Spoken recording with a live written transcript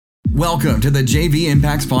Welcome to the JV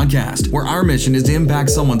Impacts Podcast, where our mission is to impact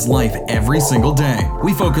someone's life every single day.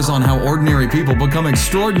 We focus on how ordinary people become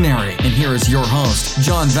extraordinary. And here is your host,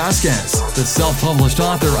 John Vasquez, the self-published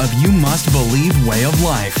author of You Must Believe Way of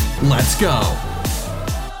Life. Let's go.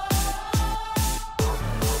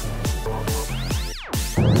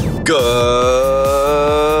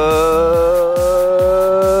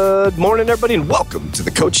 Good morning, everybody, and welcome to the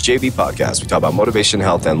Coach JV Podcast. We talk about motivation,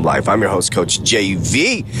 health, and life. I'm your host, Coach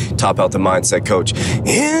JV, top health and mindset coach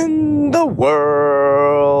in the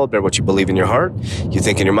world. Bear what you believe in your heart, you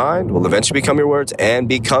think in your mind, will eventually become your words and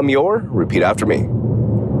become your, repeat after me,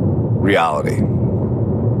 reality.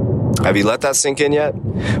 Have you let that sink in yet?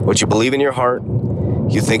 What you believe in your heart,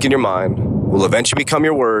 you think in your mind, will eventually become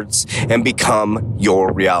your words and become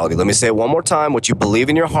your reality. Let me say it one more time. What you believe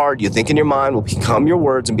in your heart, you think in your mind, will become your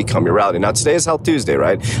words and become your reality. Now, today is Health Tuesday,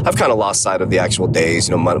 right? I've kind of lost sight of the actual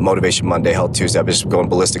days, Motivation Monday, Health Tuesday. I've just going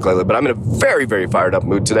ballistic lately, but I'm in a very, very fired up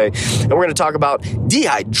mood today. And we're going to talk about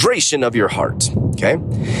dehydration of your heart, okay?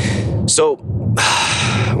 So,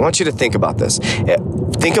 I want you to think about this.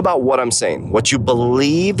 Think about what I'm saying. What you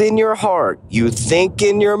believe in your heart, you think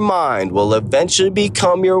in your mind, will eventually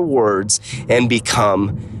become your words and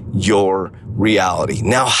become your reality.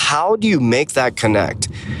 Now, how do you make that connect?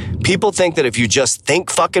 People think that if you just think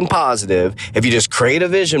fucking positive, if you just create a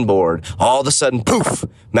vision board, all of a sudden, poof,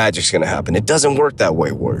 magic's going to happen. It doesn't work that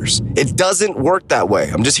way, warriors. It doesn't work that way.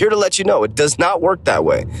 I'm just here to let you know it does not work that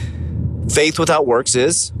way. Faith without works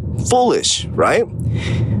is foolish, right?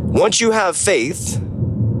 Once you have faith,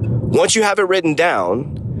 once you have it written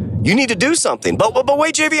down, you need to do something. But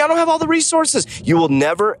wait, JV, I don't have all the resources. You will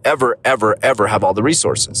never, ever, ever, ever have all the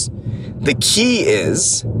resources. The key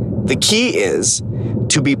is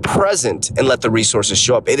to be present and let the resources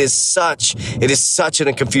show up. It is such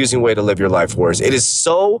a confusing way to live your life, warriors. It is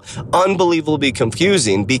so unbelievably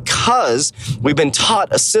confusing because we've been taught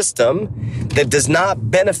a system that does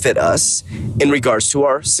not benefit us in regards to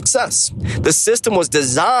our success. The system was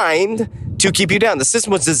designed to keep you down. The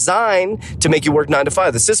system was designed to make you work 9 to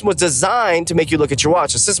 5. The system was designed to make you look at your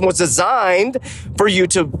watch. The system was designed for you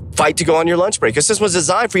to fight to go on your lunch break. The system was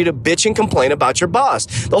designed for you to bitch and complain about your boss.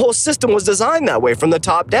 The whole system was designed that way from the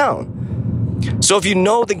top down. So if you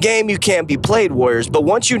know the game, you can't be played, warriors. But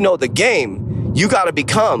once you know the game, you got to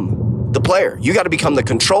become the player. You got to become the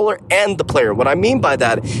controller and the player. What I mean by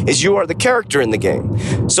that is you are the character in the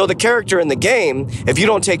game. So the character in the game, if you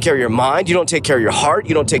don't take care of your mind, you don't take care of your heart,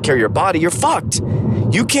 you don't take care of your body, you're fucked.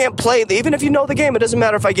 You can't play. Even if you know the game, it doesn't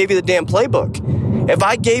matter if I gave you the damn playbook. If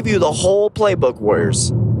I gave you the whole playbook,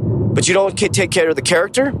 warriors, but you don't take care of the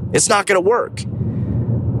character, it's not going to work.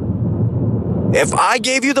 If I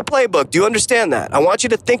gave you the playbook, do you understand that? I want you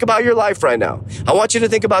to think about your life right now. I want you to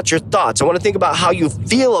think about your thoughts. I want to think about how you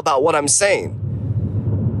feel about what I'm saying.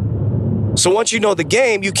 So once you know the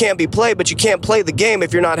game, you can't be played, but you can't play the game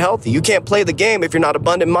if you're not healthy. You can't play the game if you're not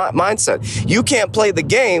abundant mindset. You can't play the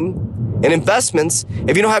game in investments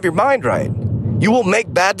if you don't have your mind right. You will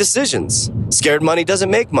make bad decisions. Scared money doesn't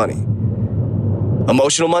make money.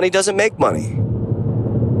 Emotional money doesn't make money.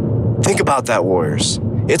 Think about that, warriors.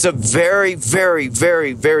 It's a very, very,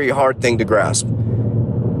 very, very hard thing to grasp.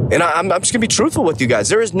 And I'm just going to be truthful with you guys.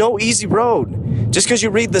 There is no easy road. Just because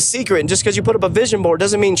you read The Secret and just because you put up a vision board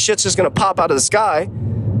doesn't mean shit's just going to pop out of the sky.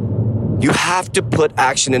 You have to put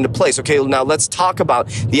action into place. Okay, now let's talk about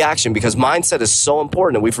the action because mindset is so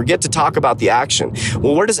important and we forget to talk about the action.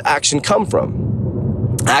 Well, where does action come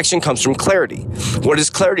from? Action comes from clarity. Where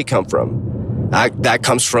does clarity come from? That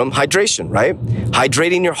comes from hydration, right?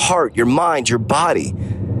 Hydrating your heart, your mind, your body.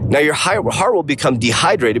 Now your heart will become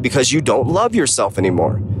dehydrated because you don't love yourself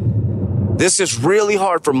anymore. This is really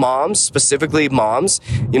hard for moms, specifically moms,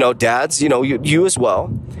 dads, you as well.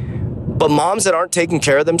 But moms that aren't taking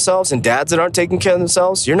care of themselves and dads that aren't taking care of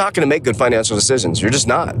themselves, you're not going to make good financial decisions. You're just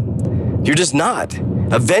not. You're just not.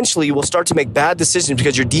 Eventually, you will start to make bad decisions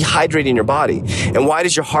because you're dehydrating your body. And why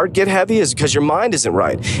does your heart get heavy? Is because your mind isn't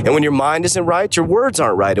right. And when your mind isn't right, your words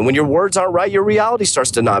aren't right. And when your words aren't right, your reality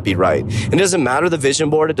starts to not be right. And it doesn't matter the vision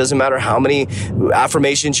board. It doesn't matter how many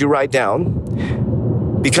affirmations you write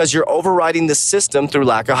down because you're overriding the system through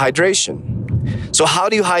lack of hydration. So how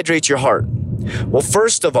do you hydrate your heart? Well,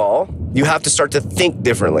 first of all, you have to start to think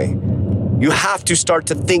differently. You have to start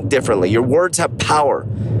to think differently. Your words have power.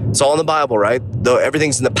 It's all in the Bible, right?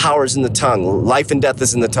 Everything's in the power is in the tongue. Life and death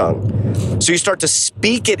is in the tongue. So you start to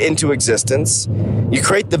speak it into existence You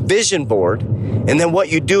create the vision board, and then what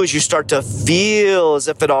you do is you start to feel as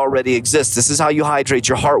if it already exists. This is how you hydrate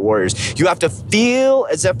your heart, warriors. You have to feel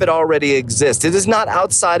as if it already exists. It is not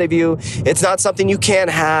outside of you. It's not something you can't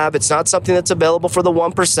have. It's not something that's available for the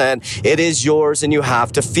 1%. It is yours, and you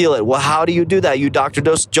have to feel it. Well, how do you do that? You Dr.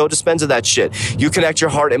 Joe Dispenza that shit. You connect your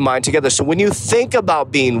heart and mind together. So when you think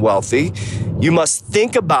about being wealthy, you must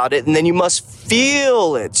think about it, and then you must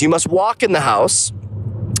feel it. You must walk in the house.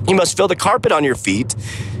 You must feel the carpet on your feet.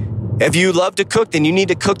 If you love to cook, then you need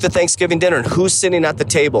to cook the Thanksgiving dinner. And who's sitting at the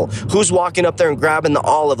table? Who's walking up there and grabbing the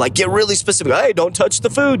olive? Like, get really specific. Hey, don't touch the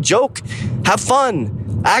food. Joke. Have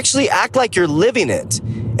fun. Actually act like you're living it.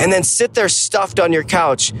 And then sit there stuffed on your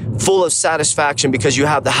couch, full of satisfaction because you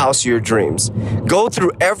have the house of your dreams. Go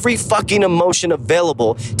through every fucking emotion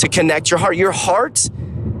available to connect your heart. Your heart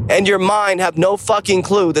and your mind have no fucking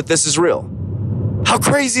clue that this is real. How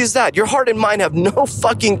crazy is that? Your heart and mind have no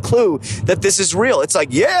fucking clue that this is real. It's like,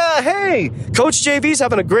 yeah, hey, Coach JV's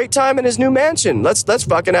having a great time in his new mansion. Let's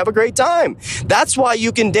fucking have a great time. That's why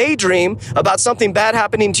you can daydream about something bad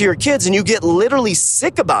happening to your kids and you get literally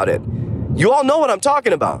sick about it. You all know what I'm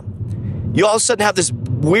talking about. You all of a sudden have this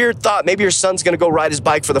weird thought. Maybe your son's going to go ride his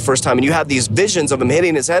bike for the first time and you have these visions of him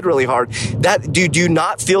hitting his head really hard. Do you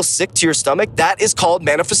not feel sick to your stomach? That is called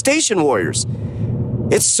manifestation, warriors.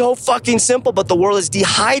 It's so fucking simple, but the world has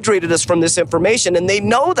dehydrated us from this information, and they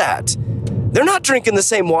know that. They're not drinking the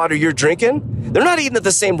same water you're drinking. They're not eating at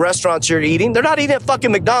the same restaurants you're eating. They're not eating at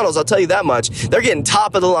fucking McDonald's, I'll tell you that much. They're getting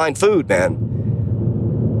top-of-the-line food,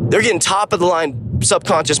 man. They're getting top-of-the-line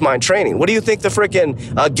subconscious mind training. What do you think the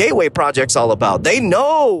freaking Gateway Project's all about? They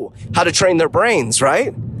know how to train their brains,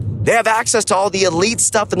 right? They have access to all the elite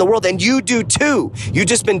stuff in the world, and you do too. You've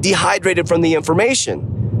just been dehydrated from the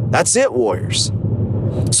information. That's it, warriors.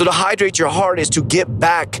 So to hydrate your heart is to get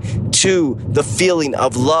back to the feeling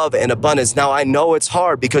of love and abundance. Now, I know it's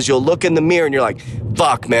hard because you'll look in the mirror and you're like,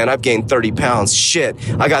 fuck, man, I've gained 30 pounds. Shit,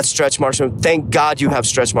 I got stretch marks. Thank God you have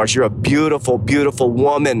stretch marks. You're a beautiful, beautiful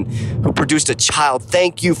woman who produced a child.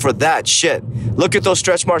 Thank you for that shit. Look at those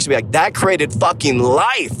stretch marks and be like, that created fucking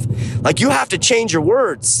life. Like, you have to change your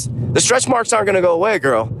words. The stretch marks aren't going to go away,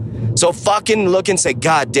 girl. So fucking look and say,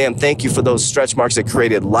 God damn, thank you for those stretch marks that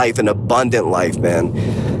created life, an abundant life,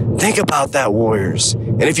 man. Think about that, warriors.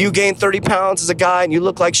 And if you gain 30 pounds as a guy and you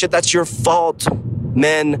look like shit, that's your fault,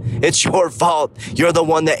 men. It's your fault. You're the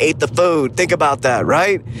one that ate the food. Think about that,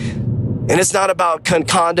 right? And it's not about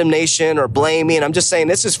condemnation or blaming. I'm just saying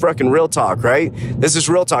this is fucking real talk, right? This is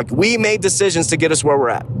real talk. We made decisions to get us where we're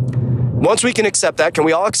at. Once we can accept that, can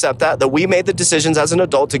we all accept that we made the decisions as an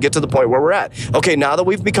adult to get to the point where we're at? Okay, now that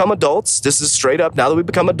we've become adults, this is straight up, now that we've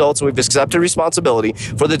become adults and we've accepted responsibility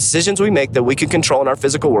for the decisions we make that we can control in our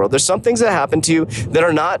physical world, there's some things that happen to you that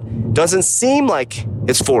are not, doesn't seem like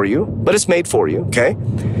it's for you, but it's made for you, okay?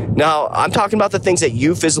 Now, I'm talking about the things that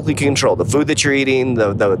you physically can control, the food that you're eating,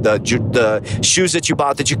 the shoes that you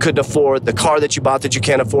bought that you couldn't afford, the car that you bought that you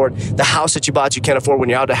can't afford, the house that you bought you can't afford when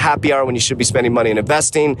you're out at happy hour when you should be spending money and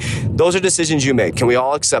investing. Those are decisions you make. Can we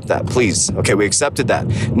all accept that, please? Okay, we accepted that.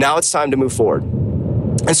 Now it's time to move forward.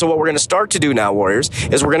 And so what we're going to start to do now, warriors,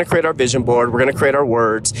 is we're going to create our vision board, we're going to create our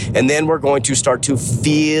words, and then we're going to start to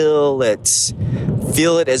feel it.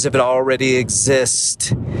 Feel it as if it already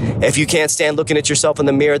exists. If you can't stand looking at yourself in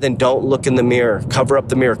the mirror, then don't look in the mirror. Cover up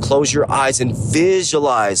the mirror. Close your eyes and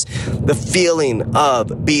visualize the feeling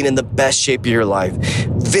of being in the best shape of your life.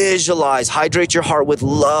 Visualize, hydrate your heart with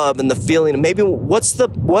love and the feeling. Maybe what's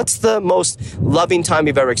the most loving time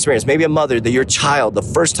you've ever experienced? Maybe a mother, your child, the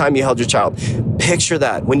first time you held your child. Picture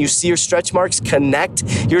that. When you see your stretch marks,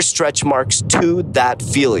 connect your stretch marks to that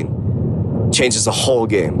feeling. Changes the whole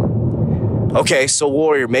game. Okay, so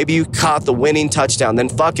warrior, maybe you caught the winning touchdown, then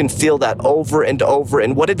fucking feel that over and over.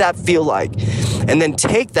 And what did that feel like? And then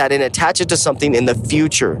take that and attach it to something in the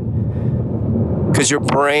future. Because your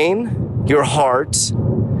brain, your heart,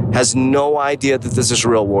 has no idea that this is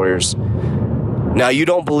real, warriors. Now, you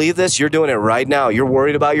don't believe this, you're doing it right now. You're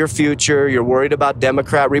worried about your future. You're worried about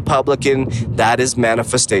Democrat, Republican. That is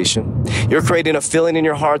manifestation. You're creating a feeling in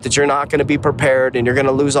your heart that you're not going to be prepared and you're going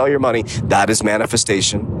to lose all your money. That is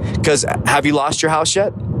manifestation. Because have you lost your house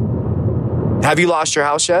yet? Have you lost your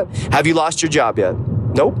house yet? Have you lost your job yet?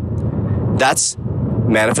 Nope. That's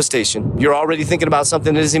manifestation. You're already thinking about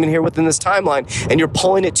something that isn't even here within this timeline, and you're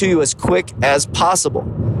pulling it to you as quick as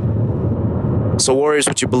possible. So warriors,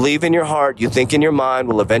 what you believe in your heart, you think in your mind,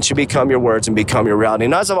 will eventually become your words and become your reality.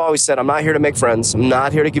 And as I've always said, I'm not here to make friends. I'm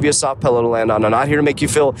not here to give you a soft pillow to land on. I'm not here to make you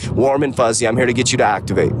feel warm and fuzzy. I'm here to get you to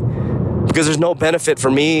activate. Because there's no benefit for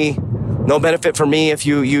me No benefit for me if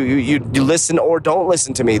you listen or don't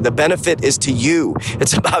listen to me. The benefit is to you.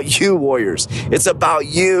 It's about you, warriors. It's about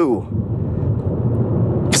you.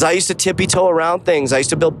 Because I used to tippy-toe around things. I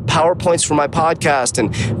used to build PowerPoints for my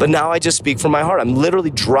podcast, but now I just speak from my heart. I'm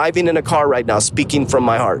literally driving in a car right now, speaking from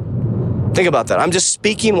my heart. Think about that. I'm just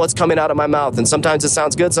speaking what's coming out of my mouth. And sometimes it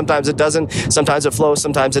sounds good, sometimes it doesn't. Sometimes it flows,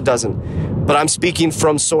 sometimes it doesn't. But I'm speaking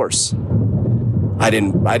from source. I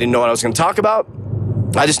didn't know what I was going to talk about.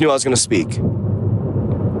 I just knew I was going to speak.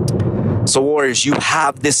 So warriors, you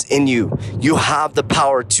have this in you. You have the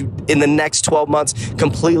power to, in the next 12 months,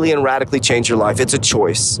 completely and radically change your life. It's a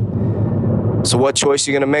choice. So what choice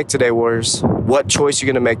are you going to make today, warriors? What choice are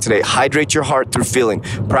you going to make today? Hydrate your heart through feeling.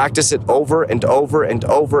 Practice it over and over and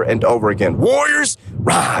over and over again. Warriors,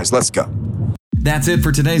 rise. Let's go. That's it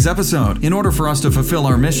for today's episode. In order for us to fulfill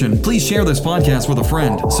our mission, please share this podcast with a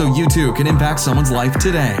friend so you too can impact someone's life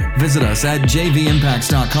today. Visit us at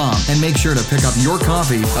jvimpacts.com and make sure to pick up your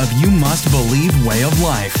copy of You Must Believe Way of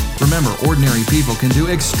Life. Remember, ordinary people can do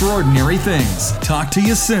extraordinary things. Talk to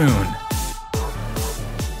you soon.